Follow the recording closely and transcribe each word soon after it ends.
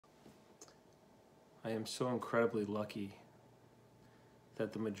I am so incredibly lucky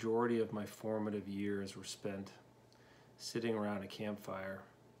that the majority of my formative years were spent sitting around a campfire,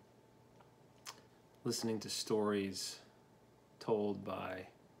 listening to stories told by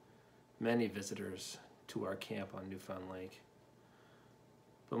many visitors to our camp on Newfound Lake,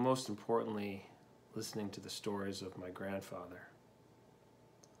 but most importantly, listening to the stories of my grandfather.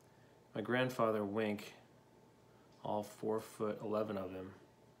 My grandfather, Wink, all 4'11" of him,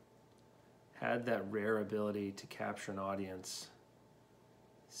 had that rare ability to capture an audience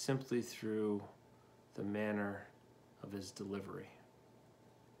simply through the manner of his delivery.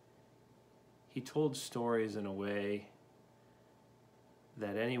 He told stories in a way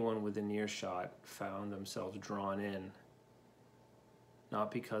that anyone within earshot found themselves drawn in,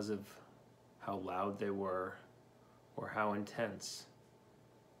 not because of how loud they were or how intense,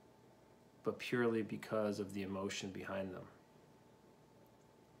 but purely because of the emotion behind them.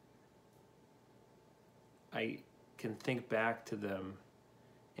 I can think back to them,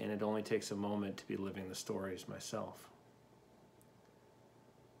 and it only takes a moment to be living the stories myself.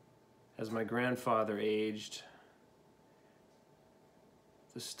 As my grandfather aged,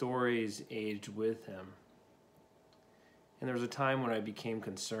 the stories aged with him. And there was a time when I became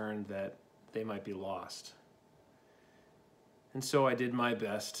concerned that they might be lost. And so I did my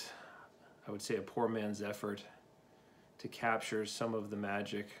best, I would say a poor man's effort, to capture some of the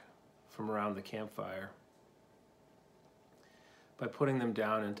magic from around the campfire by putting them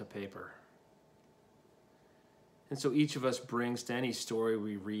down into paper. And so each of us brings to any story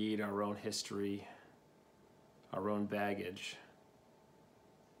we read our own history, our own baggage.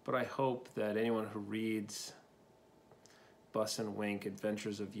 But I hope that anyone who reads Bus and Wink,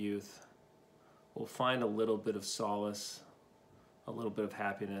 Adventures of Youth, will find a little bit of solace, a little bit of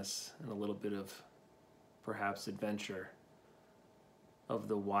happiness, and a little bit of perhaps adventure of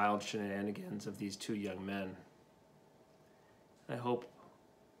the wild shenanigans of these two young men. I hope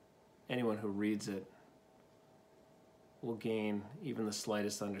anyone who reads it will gain even the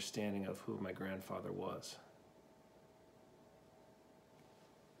slightest understanding of who my grandfather was.